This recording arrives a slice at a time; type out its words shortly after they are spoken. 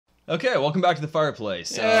Okay, welcome back to the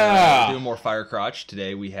fireplace. Yeah. We're doing more fire crotch.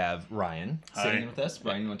 Today we have Ryan sitting with us.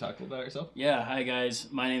 Ryan, you want to talk a little about yourself? Yeah, hi guys.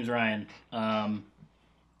 My name's Ryan. I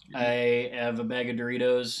have a bag of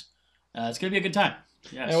Doritos. It's gonna be a good time.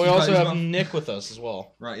 Yes. And we also have Nick with us as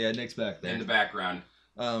well. Right, yeah, Nick's back there in the background.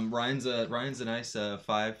 Ryan's a nice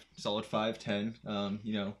solid 5'10".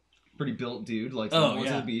 You know, pretty built dude. Likes to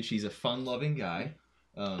the beach. He's a fun-loving guy.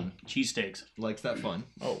 Cheesesteaks. Likes that fun.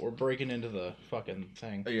 Oh, we're breaking into the fucking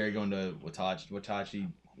thing. Oh, you're going to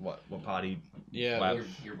Wapati. Yeah,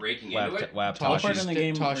 you're breaking into it.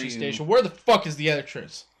 Wapati Station. Where the fuck is the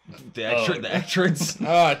entrance? The entrance.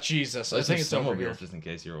 Oh, Jesus! I think it's over here. Just in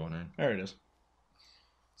case you were wondering. There it is.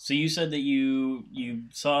 So you said that you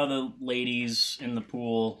saw the ladies in the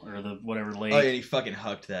pool or the whatever lake. Oh yeah, he fucking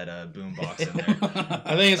hucked that boom box in there.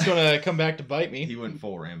 I think it's gonna come back to bite me. He went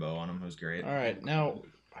full Rambo on him. It was great. All right, now.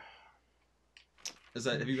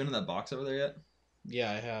 Have you been in that box over there yet? Yeah,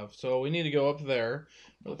 I have. So we need to go up there.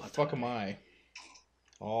 Where the fuck am I?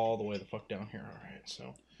 All the way the fuck down here. All right,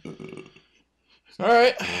 so. All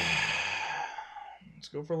right. Let's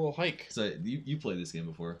go for a little hike. So you played this game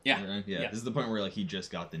before? Yeah. Right? Yeah. This is the point where like he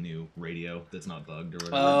just got the new radio that's not bugged or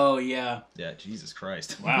whatever. Oh yeah. Yeah. Jesus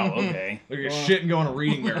Christ. Wow. Okay. Look at shit and go on a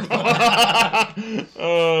reading marathon.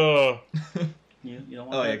 Oh. You don't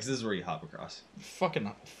want Oh that? yeah, because this is where you hop across. Fuck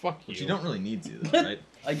you. Which you don't really need to, though, right?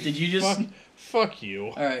 Did you just? Fuck you.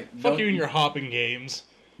 All right. Fuck you and your hopping games.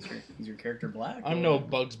 Is your character black? I'm no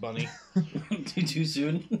Bugs Bunny. Too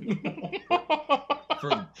soon. For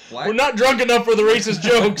black? We're not drunk enough for the racist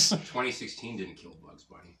jokes. 2016 didn't kill Bugs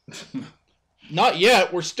Bunny. Not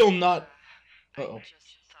yet. We're still not. Uh-oh. I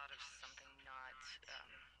just thought of something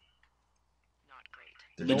not great.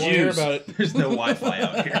 There's Don't no, want to hear about it. There's no Wi-Fi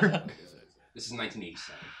out here. This is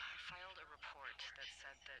 1987. I filed a report that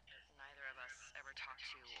said that neither of us ever talked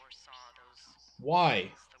to or saw those.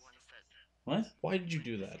 Why? The ones that. What? Why did you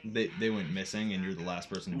do that? They went missing, and you're the last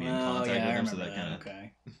person to be in Oh contact yeah, I with them. remember So that kind of.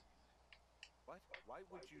 Okay. Why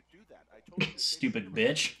would you do that? I told you Stupid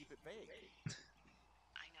bitch. keep it vague.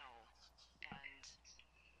 I know, and I didn't.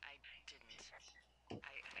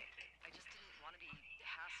 I just didn't want to be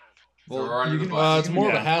hassled. Throw her under the bus. It's more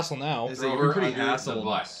of a Yeah. hassle now. It's Throw like, you're her pretty under the hassled.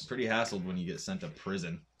 bus. Pretty hassled when you get sent to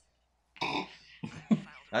prison.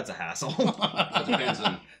 That's a hassle. It depends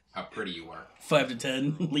on how pretty you are. 5 to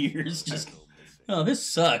 10 liters. Just. Oh, this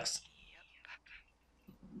sucks.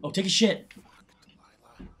 Oh, take a shit.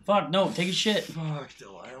 Fuck no, take a shit. Fuck,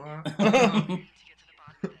 Delilah.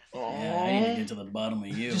 Yeah, I need to get to the bottom of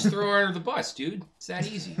you. Just throw her under the bus, dude. It's that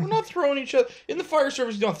easy. We're not throwing each other in the fire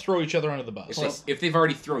service. You don't throw each other under the bus. If they've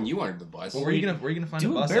already thrown you under the bus, Well, where are you gonna find Do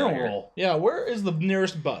a a bus barrel out here? roll. Yeah, where is the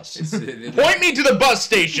nearest bus? Point Point me to the bus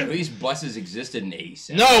station. These buses existed in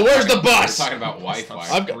 '87. No, where's the bus? We're talking about Wi-Fi.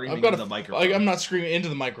 I've Screaming got into a the microphone. I'm not screaming into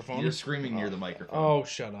the microphone. You're screaming near the microphone. Oh,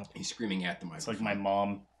 shut up. He's screaming at the It's microphone. like my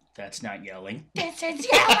mom. That's not yelling. This is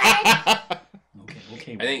yelling!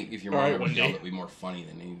 Okay. I think if your All mom right, ever one yelled, day. it'd be more funny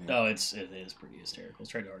than anything. Oh, it is pretty hysterical. Let's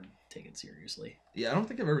try to take it seriously. Yeah, I don't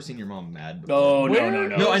think I've ever seen your mom mad before. Oh Where? no.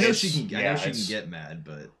 No, I know It's- she can. I yeah, know she can it's- get mad,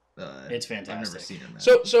 but It's I've never fantastic. seen her mad.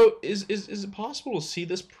 So is it possible to see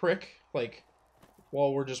this prick like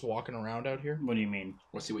while we're just walking around out here? What do you mean?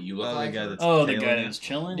 Want to see what you look the like? guy that's Oh, the tailing guy you? that's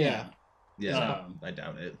chilling. Yeah. Yeah, Um, I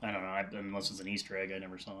doubt it. I don't know. Unless it's an Easter egg, I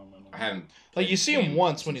never saw him. I haven't. Like you see him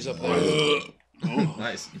once when he's up there. Oh,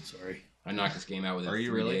 Nice. sorry. I knocked this game out within Are you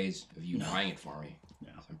 3 really? days of you No. buying it for me.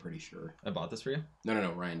 No. I'm pretty sure. I bought this for you.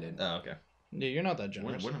 No, Ryan did. Oh, okay. Yeah, you're not that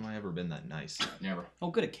When generous. have I ever been that nice? Never. Oh,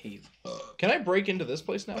 good, a cave. Can I break into this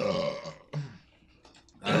place now?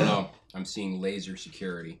 I don't know. I'm seeing laser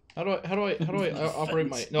security. How do I operate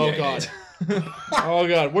my? Oh Yeah, god. Oh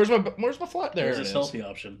god. Where's my flat? There There's it a is. selfie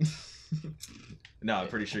option. No, I'm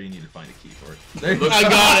pretty sure you need to find a key for it. I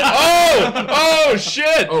got it. Oh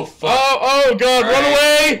shit. Oh, fuck. Oh god. Run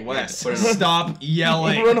away. Wes, Put it in- stop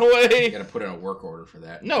yelling. Run You away. gotta put in a work order for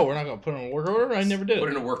that. No, we're not gonna put in a work order. I never did. Put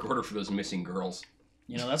in a work order for those missing girls.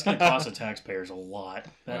 You know, that's going to cost the taxpayers a lot.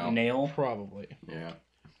 That Well. nail. Probably. Yeah.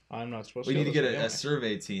 I'm not supposed We to. need to get this way, a am I?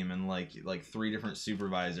 survey team and like 3 different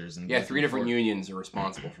supervisors and Yeah, go 3 through different 4 unions are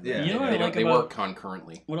responsible for that. Yeah. You know what I they like they about- work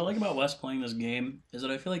concurrently. What I like about Wes playing this game is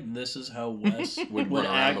that I feel like this is how Wes Would run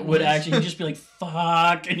around the would woods. actually just be like,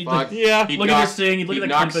 fuck. And he'd Fuck. Yeah. He'd look knock, at this thing, he'd look at the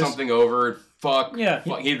knock compass. something over. Fuck. Yeah.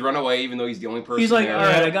 Fuck. He'd run away even though he's the only person He's like, there.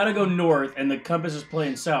 alright, I gotta go north, and the compass is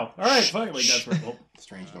playing south. Alright, fuck. Like, that's where. Oh,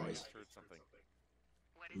 Strange noise. Heard something.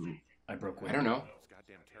 What is it? I broke I don't know. It's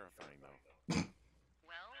goddamn terrifying, though. Well,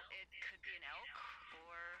 it could be an elk,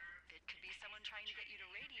 or it could be someone trying to get you to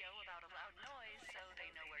radio about a loud noise so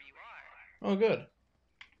they know where you are. Oh good.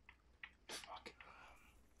 Fuck.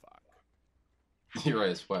 You're right,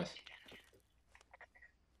 it's Wes.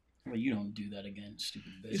 Well, you don't do that again,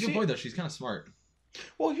 stupid bitch. She's a good boy though. She's kind of smart.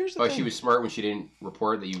 Well, here's the Oh, thing. she was smart when she didn't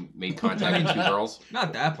report that you made contact with two girls?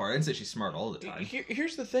 Not that part. I didn't say she's smart all the time.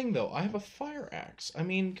 Here's the thing, though. I have a fire axe. I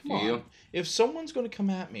mean, come Do on. you? If someone's going to come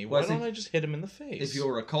at me, Well, why I don't think I just hit him in the face? If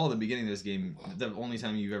you'll recall, the beginning of this game, the only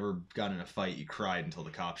time you've ever gotten in a fight, you cried until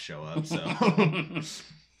the cops show up. So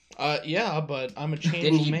Yeah, but I'm a changed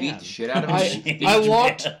Didn't he man. beat the shit out of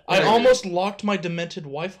him? I almost locked my demented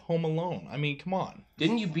wife home alone. I mean, come on.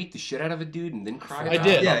 Didn't you beat the shit out of a dude and then cry I about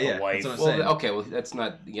did. it? yeah, the yeah. wife. That's what I'm Well, saying. okay, well, that's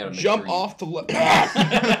not... You gotta make Jump sure you- off the...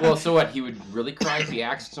 Well, so what? He would really cry if he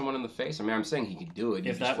axed someone in the face? I mean, I'm saying he could do it.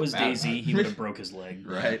 If He that just was felt bad Daisy, about he would have broke his leg.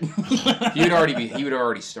 Right. it. He would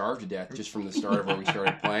already starved to death just from the start of where we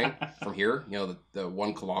started playing. From here, you know, the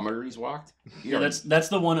 1 kilometer he's walked. Yeah, that's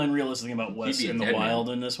the one unrealistic thing about Wes He'd be a in the dead man. wild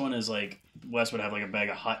in this one is like Wes would have like a bag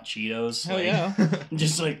of hot Cheetos. Hell like, yeah.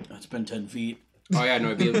 Just like, it's been 10 feet. Oh yeah, no,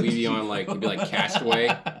 we'd be on like it'd be like Castaway,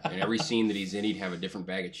 and every scene that he's in, he'd have a different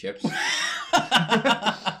bag of chips.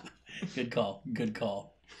 Good call. Good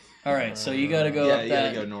call. All right, so you got to go Yeah, up you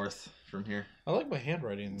that. gotta go north from here. I like my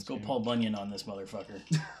handwriting in Let's this go game. Paul Bunyan on this motherfucker.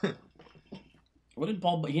 What did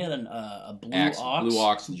Paul? He had a blue Axe, ox. blue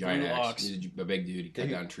ox, and giant Blue axe. ox. He's a big dude. He cut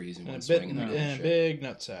He- down trees in And one a, swing. no, and a shit. big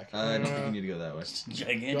nutsack. I don't think you need to go that way.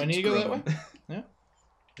 Gigantic. Do I need to go that scrotum. way?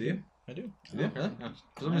 Do you? I do. Yeah, really? No.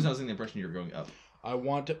 For some reason, I was getting the impression you were going up. I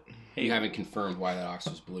want to... Hey, We haven't confirmed why that ox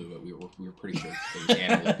was blue, but we were pretty sure it was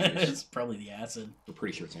animal abuse. it's probably the acid. We're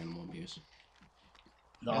pretty sure it's animal abuse.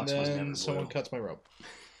 The And ox was never then blue. someone cuts my rope.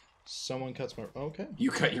 Someone cuts my... Okay.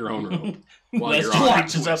 You cut your own rope while That's you're on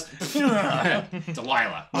Watch it. is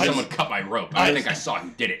Delilah, someone cut my rope. I think I saw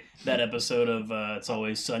who did it. that episode of It's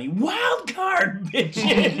Always Sunny. Wild card,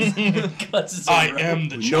 bitches. Cuts his own rope.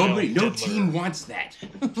 the child No diddler. team wants that.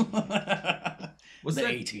 What's the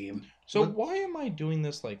that? A team. So What- why am I doing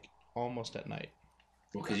this, like, almost at night?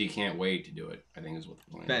 Well, because you can't wait to do it. I think is what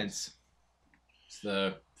the plan is. Fence. It's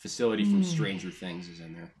the facility from Stranger Things is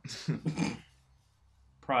in there.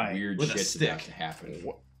 Pride. Weird With a shit's about stick. to happen.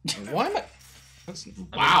 Why am I... That's...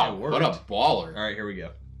 Wow, it what a worked. baller. All right, here we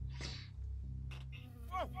go.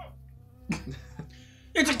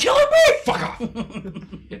 It's a killer bee. Fuck off!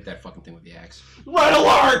 Hit that fucking thing with the axe. Red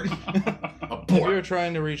alert! If Abort! you're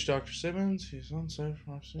trying to reach Dr. Simmons, he's unsafe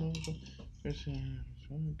from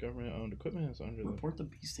government-owned equipment is under the... Report the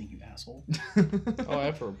bee sting, you asshole. Oh, I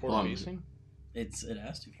have to report Hold a on. bee sting? It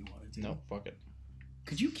asked if you wanted to. No, fuck it.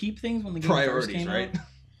 Could you keep things when the game first Priorities, came right? out?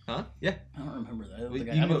 Huh? Yeah. I don't remember that. I don't, Well, think,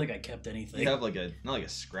 you I don't know- think I kept anything. You have like a not like a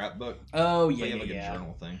scrapbook. Oh But yeah, you have like yeah. a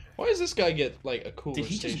journal thing Why does this guy get, like, a cooler Did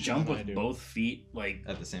he just station jump than I with do? both feet like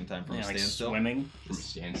at the same time from a like standstill. swimming? From a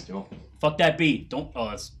standstill. Fuck that bee! Don't. Oh,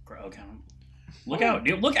 that's okay. Look out,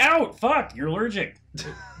 dude! Look out! Fuck! You're allergic.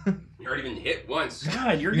 You already been hit once.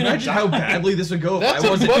 God, you're gonna Imagine die. how badly this would go if That's I a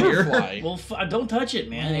wasn't here. butterfly. Well, don't touch it,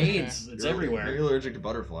 man. Okay. AIDS. It's You're everywhere. allergic to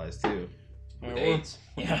butterflies too. With Alright, AIDS.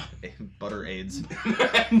 Yeah. Butter AIDS.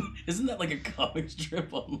 Isn't that like a comic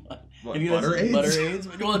strip online? What, Have you butter guys seen AIDS? Butter AIDS?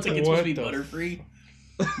 Well, it's like it's supposed What to be the butter free.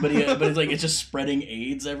 But yeah, but it's like it's just spreading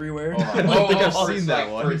AIDS everywhere. Oh, I don't think I've for seen it's that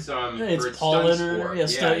like, one. For it's It's stunt pollen or- sport. yeah,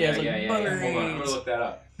 stunt- yeah, it's like butter Hold on, I'm AIDS. gonna look that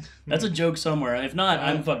up. That's a joke somewhere. If not,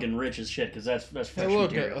 I'm fucking rich as shit because that's Hey, fresh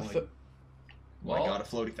look, material. Like, Oh my Well, god, a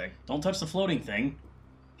floaty thing. don't touch the floating thing.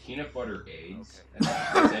 peanut butter AIDS.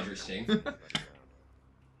 That's interesting.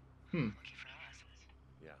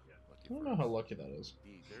 I don't know how lucky that is.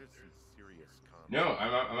 No,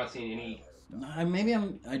 I'm not seeing any. Maybe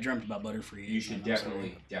I dreamt about Butterfree. You should I'm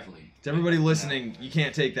sorry. definitely. To everybody listening, you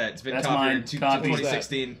can't take that. It's been That's copied mine. in Copy.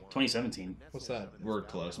 2016. 2017. What's that? We're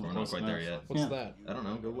close, but we're not Close quite there enough. yet. What's Yeah. that? I don't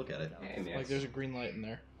know. Go look at it. Hey man, Like, there's a green light in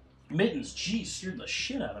there. Mittens, jeez, scared the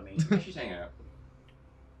shit out of me. she's hanging out.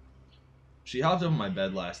 She hopped up on my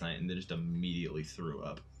bed last night and then just immediately threw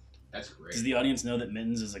up. That's great. Does the audience know that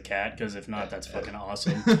Mittens is a cat? Because if not, that's fucking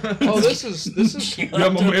awesome. Oh, this is... She Yeah, my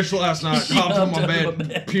hopped up- bitch last night she hopped on hopped my up bed, on my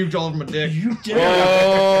bed. puked all over my dick. You did.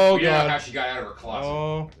 Oh, We don't know how God. she got out of her closet.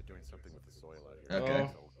 Oh. They're doing something with the soil out here. Okay.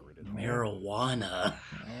 Marijuana.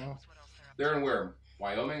 Oh. They're in where?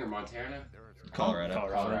 Wyoming or Montana? Colorado.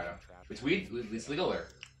 Colorado. It's weed. It's legal there.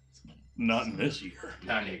 Not in this year.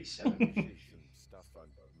 Not in '87. Stuff on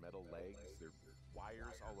metal legs. There are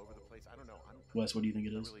wires all over the place. I don't know. I'm Wes, what do you think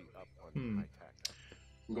it is? really up on high tech.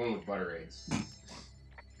 I'm going with butter AIDS.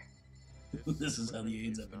 This is how the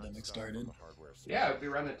AIDS epidemic started. Yeah, it'd be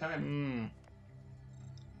around that time. Hmm.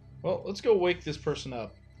 Well, let's go wake this person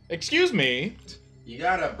up. Excuse me. You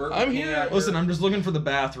got a Burger I'm King here. out Listen, I'm just looking for the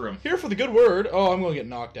bathroom. Here for the good word. Oh, I'm going to get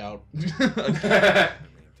knocked out.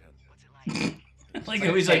 Like,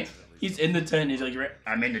 he's like, He's in the tent. He's like,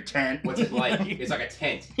 I'm in the tent. What's it like? It's like a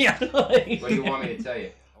tent. Yeah. What do you want me to tell you?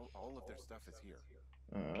 All of their stuff is here.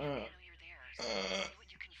 I know you're there, so see what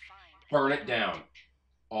you can find. Burn it down.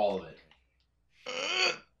 All of it.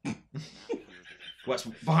 Wes,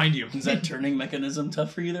 behind you. Is that turning mechanism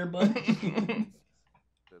tough for you there, bud? The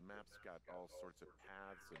map's got all sorts of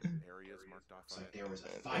paths and areas marked off It's on like it. there was a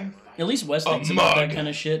firefight. At least Wes thinks about that kind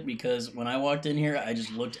of shit, because when I walked in here, I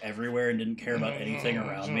just looked everywhere and didn't care about anything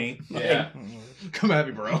around me. Yeah. Come at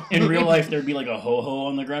me, bro. In real life, there'd be like a ho-ho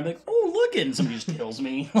on the ground, like, oh, look it, and somebody just kills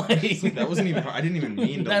me. Like, That wasn't even. I didn't even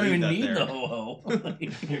mean to I don't leave even that need there. the ho-ho. Like, You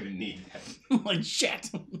don't even need that. I'm like, shit.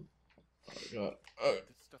 God.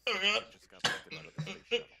 This stuff just got lifted out of the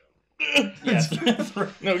space shuttle. Yeah.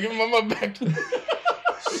 No, give him my back.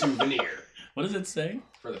 Souvenir. What does it say?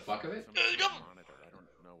 For the fuck of it? Some sort of monitor. I don't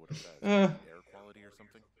know what it says. Uh. Air quality or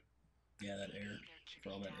something? Yeah, that air. For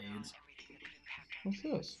all that AIDS. What's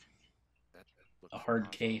this? That looks A hard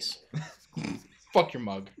awesome. case. Fuck your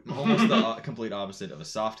mug. Almost the complete opposite of a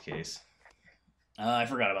soft case. I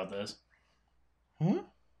forgot about this. Huh?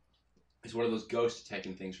 It's one of those ghost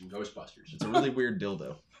detecting things from Ghostbusters. It's a really weird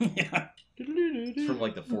dildo. Yeah. It's from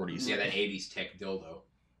like the 40s. Yeah, that 80s tech dildo.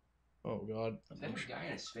 Oh god. Is that a guy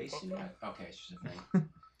in a spacesuit? Okay, it's just a thing.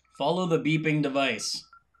 Follow the beeping device.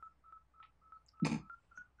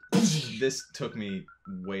 This took me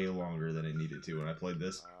way longer than it needed to when I played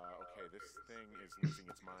this. Okay, this thing is losing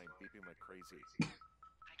its mind, beeping like crazy. I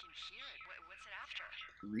can hear it. What's it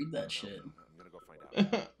after? Read that shit. I'm gonna go find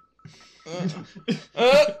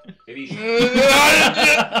out. Maybe you should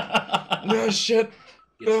Oh shit.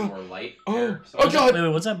 get some more light. Oh. there. Oh, God. Wait,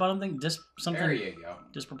 what's that bottom thing? Something There you go.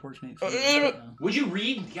 disproportionate. Would you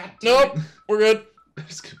read? God damn Nope. We're good. I'm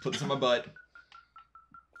just gonna put this in my butt.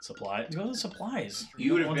 Supply. Go to supplies.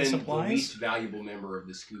 You would have want been the supplies? least valuable member of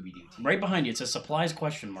the Scooby-Doo team. Right behind you. It says supplies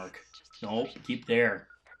question mark. No, keep there.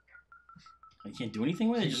 You can't do anything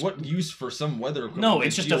with it. Just... What use for some weather equipment No, does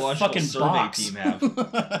it's just a Geological fucking Survey box. team have?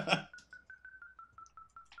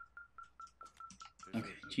 Okay,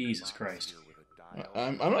 Jesus Christ.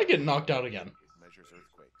 I'm not getting knocked out again. It measures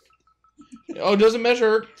earthquakes. Oh, does it measure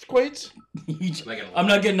earthquakes? Like I'm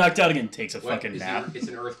not getting knocked out again. Takes a What, fucking is nap. It's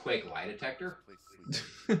an earthquake lie detector. Place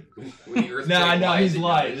When the earthquake Nah, lies, he's it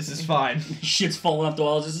lying. does. This is fine. Shit's falling off the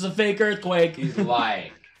walls. This is a fake earthquake. He's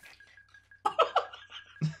lying.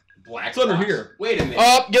 Black It's under box. here. Wait a minute.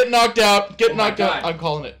 Oh, get knocked out. Get Oh my knocked out. God. I'm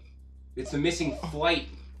calling it. It's a missing flight.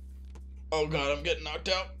 Oh god, I'm getting knocked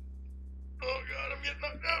out. Oh god, I'm getting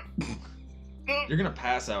knocked out. You're gonna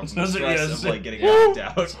pass out from the Sounds like- stress yeah, of like getting Woo! knocked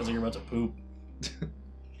out. Sounds like you're about to poop.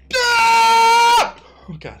 Ah!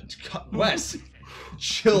 Oh god. Wes,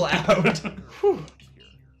 chill out. Whew.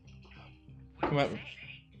 Come at me.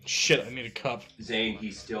 Shit, I need a cup. Zane,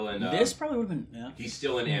 he's still in. This probably would have been. Yeah. He's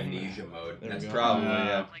still in amnesia mode. There we That's go. Probably,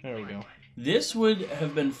 yeah. There we go. This would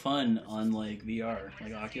have been fun on like VR,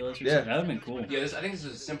 like Oculus or Yeah. something. That would have been cool. Yeah, I think this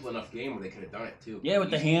is a simple enough game where they could have done it too. Yeah, with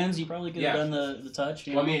the hands, you probably could have Yeah. done the touch.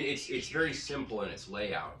 You Well, I know? mean, it's very simple in its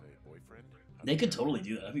layout. boyfriend. They could totally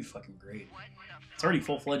do that. That'd be fucking great. It's already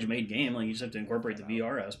full-fledged made game. Like you just have to incorporate the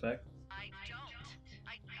VR aspect. I don't.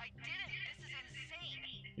 I didn't. This is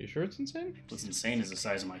insane. You sure it's insane? What's insane is the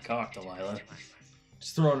size of my cock, Delilah.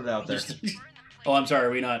 Just throwing it out there. Oh, I'm sorry.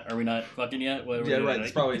 Are we not fucking yet? What are we Yeah, doing? right.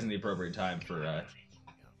 This probably isn't the appropriate time for.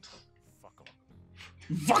 Fuck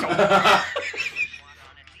 'em. Fuck 'em.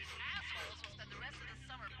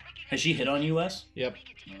 Has she hit on you, Wes? Yep.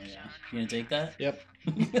 Oh yeah. You gonna take that? Yep.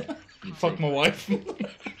 Fuck my wife.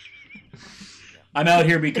 I'm out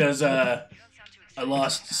here because I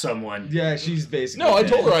lost someone. Yeah, she's basically. No, I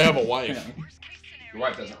dead. told her I have a wife. Yeah. Your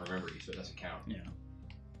wife doesn't remember you, so it doesn't count. Yeah.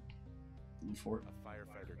 For, A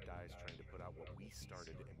firefighter dies trying to put out what we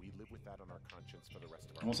started, and we live with that on our conscience for the rest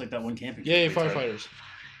of our almost like that one camping. Yay, trip. firefighters.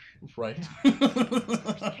 Right.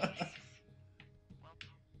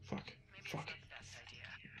 Fuck. Fuck.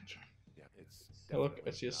 Yeah, it's Hey, look,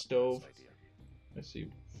 I see a stove. I see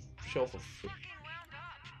shelf of food.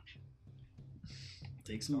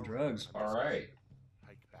 Take some drugs. All right.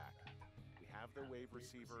 hike back. We have the wave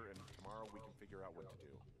receiver, and tomorrow we can figure out what to do.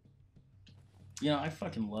 You know, I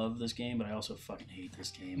fucking love this game, but I also fucking hate this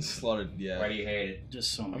game. Slaughtered. Yeah. Why do you hate it?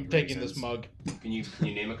 Just so many I'm taking reasons. this mug. Can you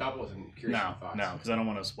name a couple? I'm curious No, your thoughts. no, because I don't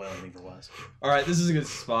want to spoil anything for Wes. All right, this is a good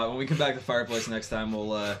spot. When we come back to the fireplace next time,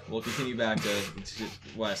 we'll continue back to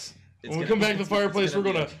Wes. When we come back to the fireplace, we're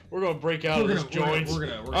gonna break out of this joint.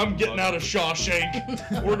 I'm getting out of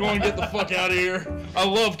Shawshank. We're going to get the fuck out of here. I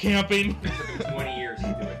love camping. It took him 20 years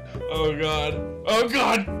to do it. Oh god. Oh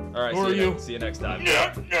god. All right, Who are you? See you next time.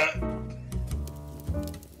 Yeah, yeah.